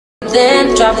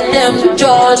then drop them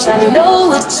drawers. I know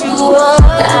what you want.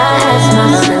 I ask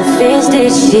myself, is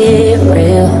this shit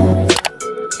real?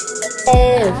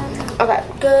 Okay,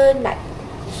 good night.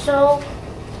 So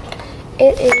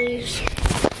it is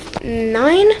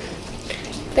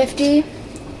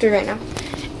 9:53 right now,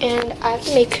 and I have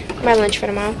to make my lunch for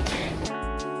tomorrow.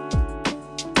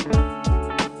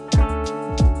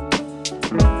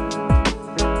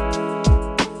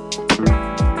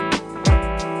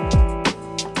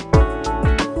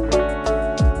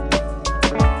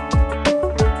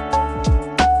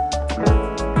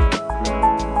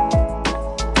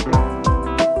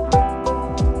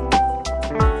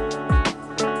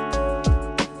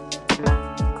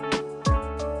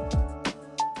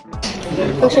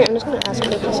 Actually, I'm just gonna ask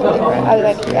you for something. I would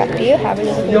like that. Do you have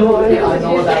anything?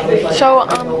 So,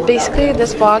 basically,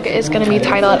 this vlog is gonna be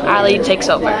titled "Ali Takes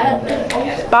Over."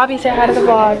 Bobby, say hi to the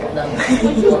vlog.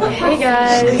 Hey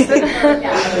guys.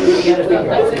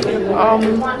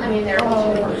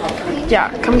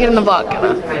 Yeah, come get in the vlog.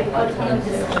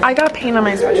 I got paint on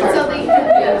my sweatshirt,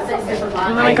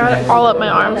 and then I got it all up my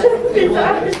arm.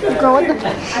 Girl, what the?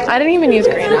 I didn't even use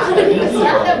green.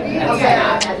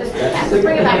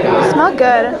 Smell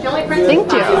good.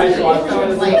 Thank you.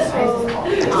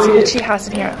 Let's see what she has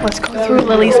in here. Let's go through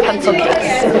Lily's pencil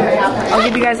case. I'll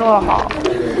give you guys a little haul.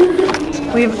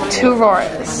 We have 2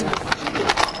 rollers, a shit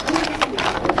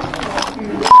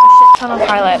ton of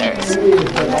highlighters,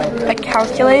 a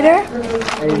calculator,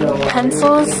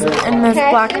 pencils, and this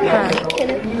black pen.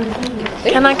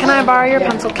 Can I borrow your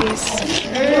pencil case?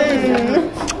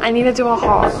 I need to do a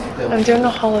haul. I'm doing a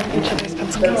haul of each of these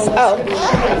pencil cases. Oh.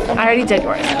 I already did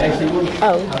yours.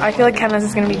 Oh. I feel like Kenna's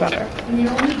is going to be better.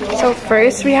 So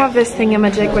first we have this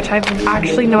thingamajig, which I have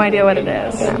actually no idea what it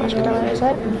is. How much color is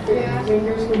it?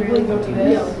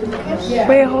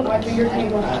 Wait, hold on.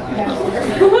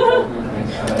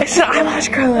 It's an eyelash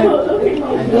curler.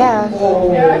 Yeah.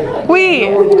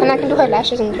 Wait. And I can do her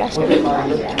lashes and dress.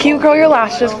 Can you curl your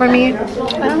lashes for me? I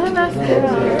don't have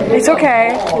mascara. It's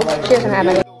okay. She doesn't have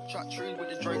any.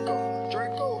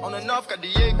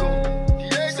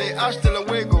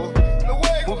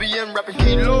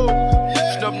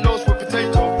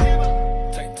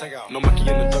 No monkey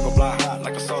in the jungle, fly high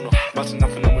like a sauna. Bouncing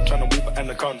nothing, I'm trying to weave an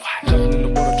anaconda. Jumping in the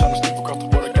water, trying to sleep across the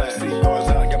water. Got see yours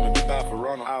out, got me big bad for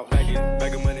Ronald. Out,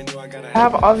 begging money, knew I gotta I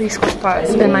have all these school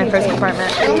supplies in my first compartment.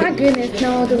 Oh my goodness,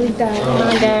 no, delete that.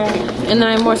 Not there. And then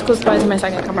I have more school supplies in my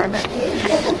second compartment.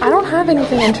 I don't have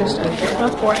anything interesting.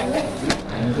 That's boring.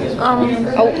 Oh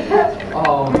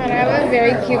my, I have a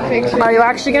very cute picture. Are you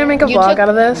actually gonna make a vlog out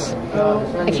of this?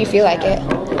 If you feel like it.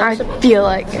 I feel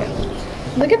like it.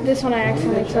 Look at this one I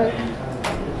accidentally took.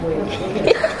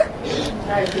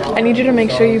 I need you to make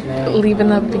sure you leave in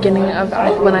the beginning of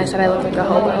when I said I look like a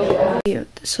hobo.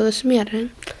 So this is me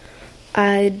editing.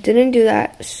 I didn't do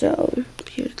that, so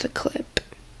here's the clip.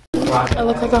 I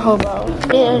look like a hobo.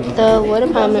 Yeah, the Wood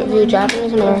Apartment view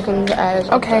Japanese Americans as.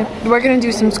 Okay, we're gonna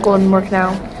do some school and work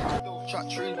now.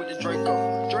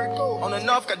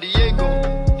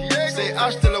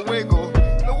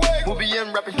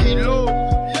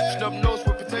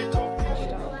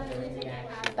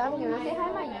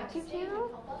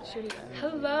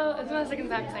 Hello, it's my second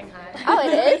time saying hi. Oh,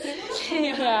 it is?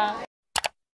 Yeah.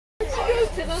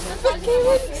 But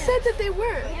Caitlin said that they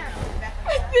were.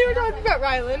 They were talking about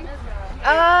Rylan.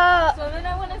 So then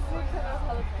I want to see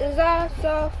Is that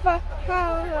so far?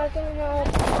 I don't know.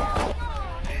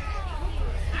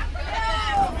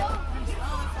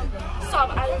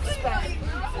 Stop, I expect.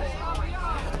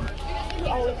 You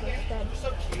always expect.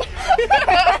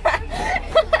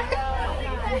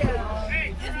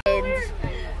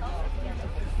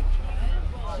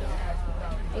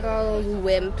 Look at all those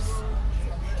wimps.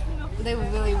 They were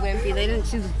really wimpy. They didn't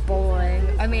choose bowling.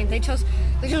 I mean, they chose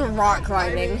rock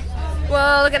climbing.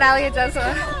 Whoa, look at Ali and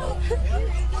Jessa.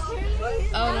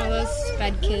 Oh no, those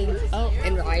sped kids. Oh,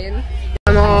 and Ryan.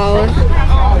 I'm all.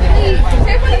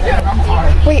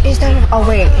 Wait, is that? Oh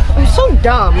wait, I'm so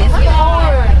dumb.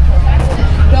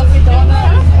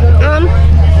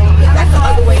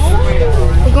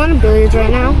 We're going to billiards right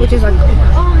now, which is like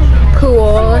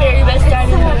cool.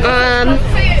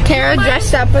 Kara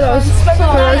dressed up for those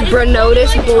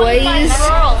Brenotis boys.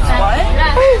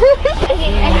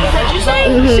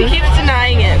 She keeps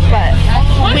denying it, but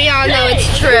we all know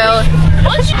it's true.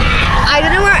 I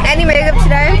didn't wear any makeup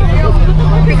today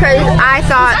because I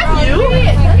thought.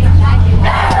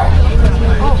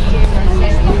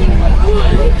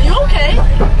 You okay?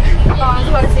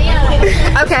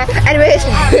 Okay, anyways.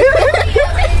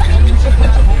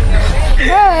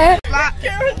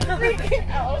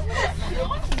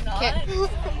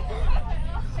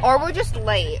 Or we're just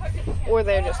late. Or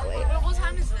they're just late. What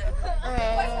time is it?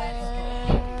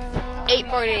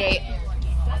 8:48.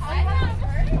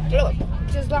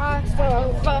 Just lost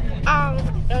over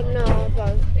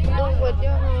another. With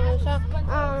your hands up,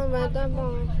 I'm at the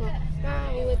ball.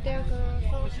 With their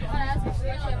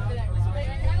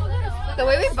the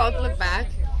way we both look back,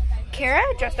 Kara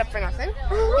dressed up for nothing.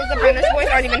 Because the Brenner's boys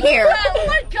aren't even here. Oh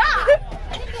my god!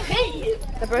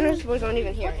 The Brenner's boys aren't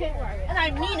even here. And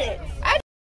I mean it.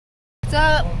 So,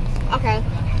 okay.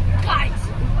 Guys,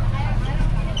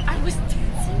 I was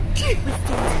dancing.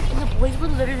 And the boys were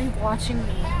literally watching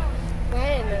me.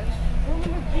 When?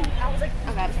 I was like,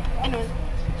 Okay. Anyways,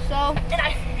 so and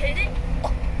I hit it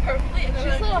perfectly. And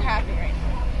she's a little happy right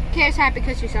now. Kara's happy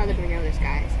because she saw the Bruno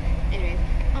disguise. Anyways,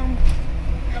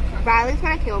 Riley's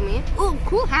gonna kill me. Ooh,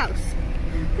 cool house.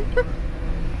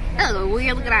 Hello,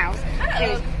 weird looking house.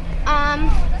 Anyways,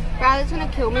 Riley's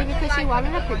gonna kill me because she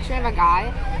wanted a picture of a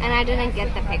guy and I didn't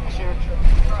get the picture.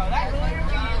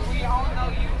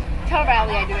 Tell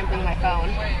Riley I didn't bring my phone.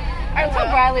 I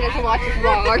hope Riley doesn't watch this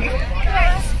vlog.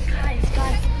 Guys.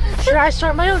 Should I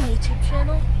start my own YouTube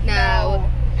channel? No.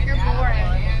 You're boring.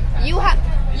 You have.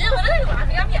 You're literally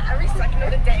laughing at me every second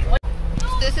of the day.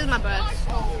 This is my bus.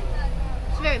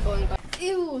 It's very boring, but.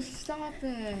 Ew, stop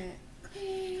it.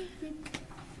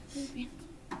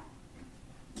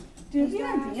 Do you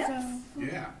have any ideas?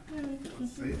 Yeah.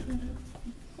 Let's see it.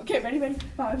 Okay, ready?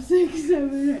 5, 6,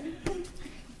 7,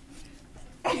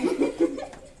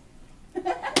 8.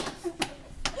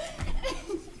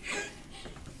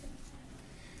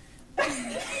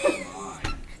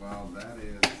 Well, that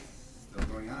is still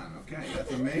going on. Okay,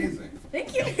 that's amazing.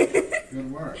 Thank you.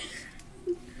 Good work.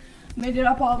 Made it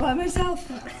up all by myself.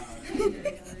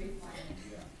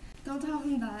 Don't tell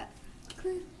him that.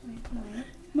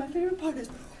 My favorite part is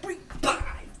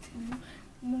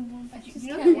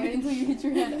You don't wait until you hit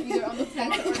your head either on the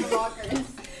fence or the blockers.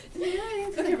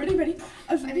 Okay, ready?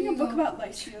 I was reading a book about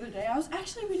lice the other day. I was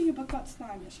actually reading a book about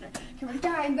slime yesterday. Okay, ready?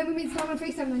 Yeah, and then we made slime on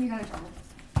FaceTime and then you got in trouble.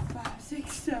 5,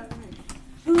 6, 7, 8.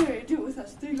 Hillary, do it with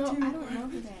us. 3, 2, 1. I don't know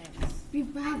who that is.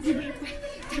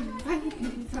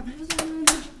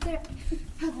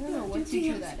 I don't know what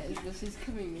teacher that is, but she's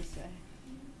coming this way.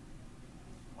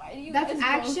 Why do you That's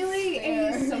actually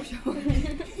a social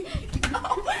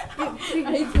I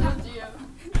told you.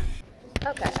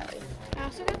 Okay, Ellie. I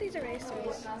also got these erasers. I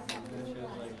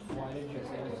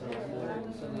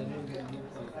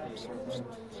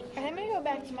think I'm gonna go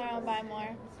back tomorrow and buy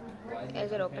more.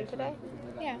 Is it open today?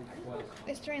 Yeah.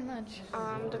 It's during lunch.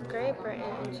 The Great Britain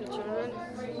Institute.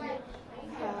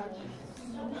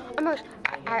 Oh my gosh,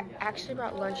 I actually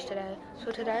brought lunch today.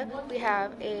 So today we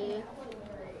have a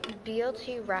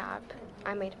BLT wrap.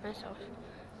 I made it myself.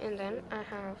 And then I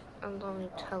have a little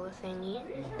Nutella thingy.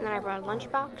 And then I brought a lunch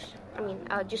box.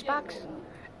 Juice box.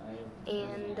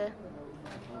 And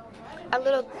a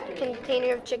little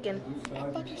container of chicken.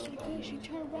 Oh, she's so good. She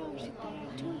turned around. She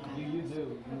thought too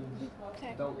good.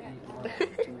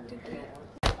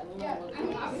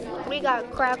 We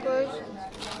got crackers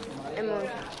and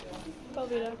more.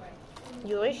 Velveeta.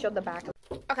 You already showed the back.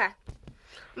 Okay.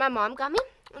 My mom got me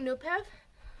a new pair of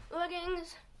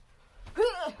leggings.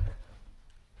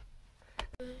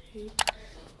 Okay,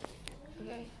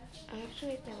 I have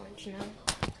to eat my lunch now.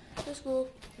 To school.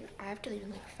 I have to leave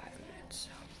in like 5 minutes,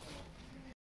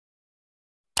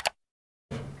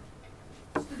 so.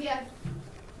 Yeah.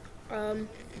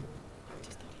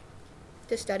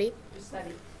 To study. This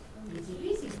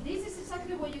is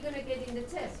exactly what you're gonna get in the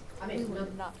test. I mean,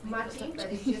 not matching,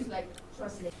 but it's just like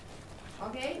translate.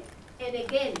 Okay? And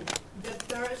again, the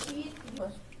third sheet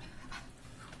was.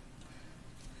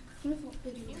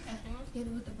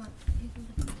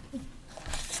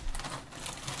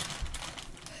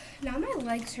 Now my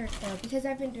legs hurt though because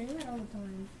I've been doing that all the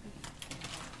time.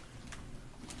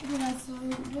 Yeah, so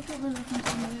look at what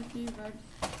you read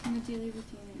in the daily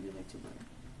routine that you like to wear.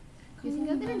 You think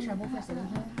I'll get in trouble for sitting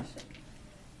here?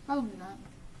 Probably not.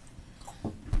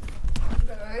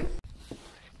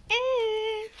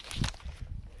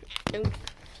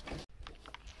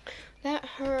 That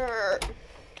hurt.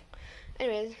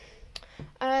 Anyways,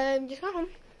 I just got home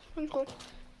from school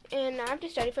and I have to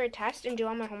study for a test and do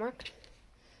all my homework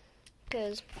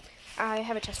because I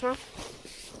have a test tomorrow.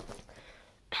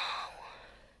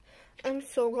 I'm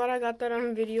so glad I got that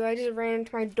on video. I just ran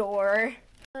into my door.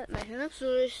 My hand looks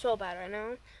really so bad right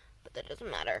now, but that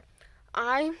doesn't matter.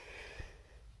 I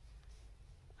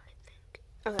think.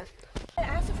 Okay. I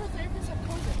asked if her therapist had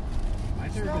COVID. My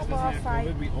therapist doesn't have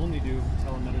COVID. We only do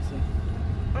telemedicine.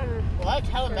 What?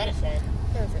 Telemedicine?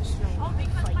 Oh,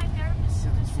 because my therapist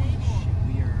is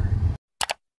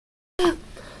disabled.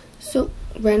 So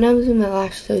right now I'm doing my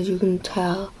lashes, as you can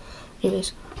tell.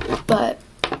 Anyways, but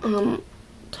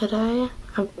today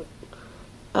I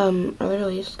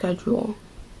release schedule,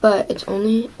 but I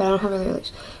don't have a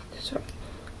release. Sorry,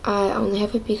 I only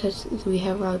have it because we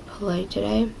have our play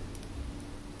today,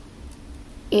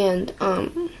 and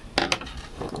so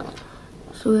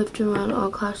we have to run all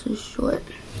classes short.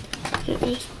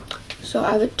 Anyways, so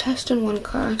I have a test in one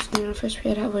class, and in the first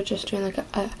period we're just doing like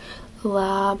a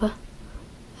lab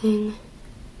thing,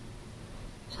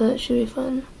 so that should be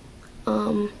fun.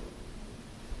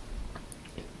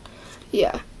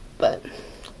 Yeah, but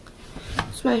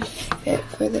it's my fit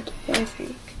for the day, I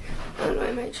think. I don't know,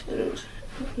 I might change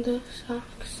the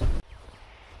socks.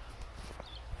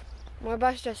 More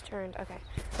bus just turned, okay.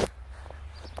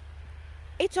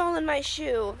 It's all in my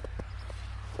shoe.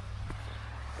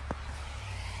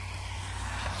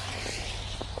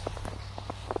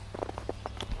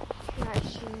 My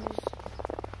shoes.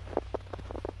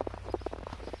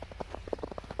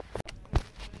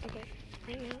 Okay,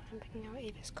 right now I'm picking out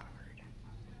Ava's card.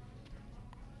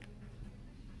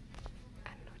 I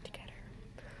don't know what to get her.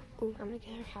 Ooh, I'm gonna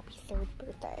get her happy 3rd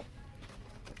birthday.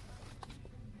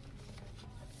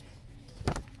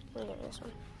 I'm gonna get her this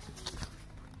one.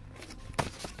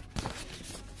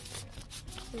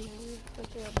 And then let's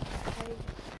do a bag.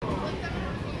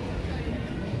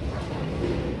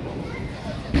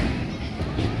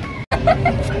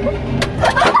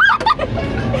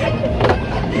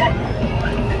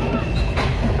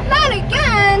 Not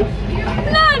again!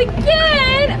 Not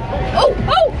again! Oh!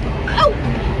 Oh! Oh!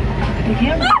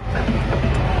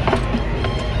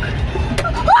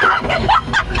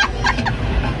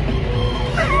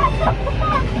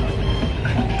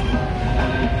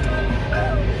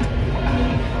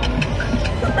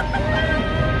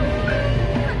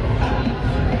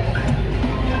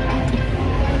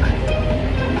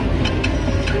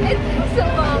 It's been so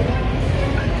long.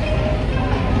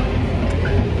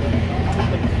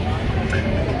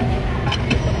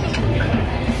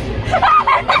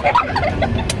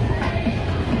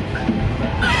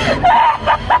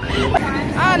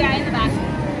 Yeah, in the back.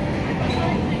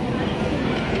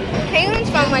 Caitlin's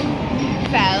phone like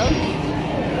fell.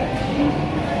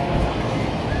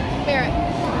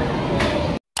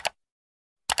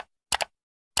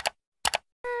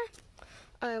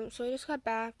 So I just got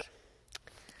back,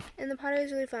 and the party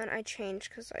was really fun. I changed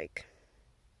because like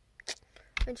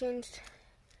I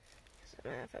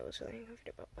outfit was really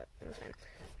uncomfortable, but it was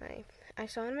fine. I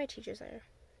saw one of my teachers there,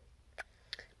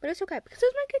 but it's okay because it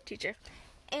was my good teacher.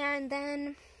 And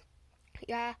then,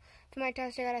 yeah, for my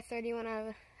test I got a 21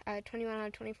 out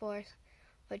of 24,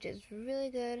 which is really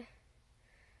good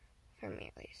for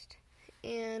me at least.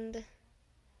 And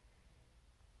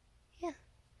yeah,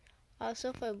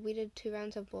 also we did 2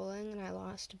 rounds of bowling and I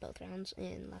lost both rounds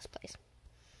in last place.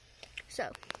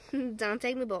 So don't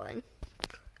take me bowling.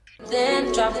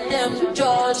 Then drop them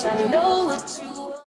drawers, I know what you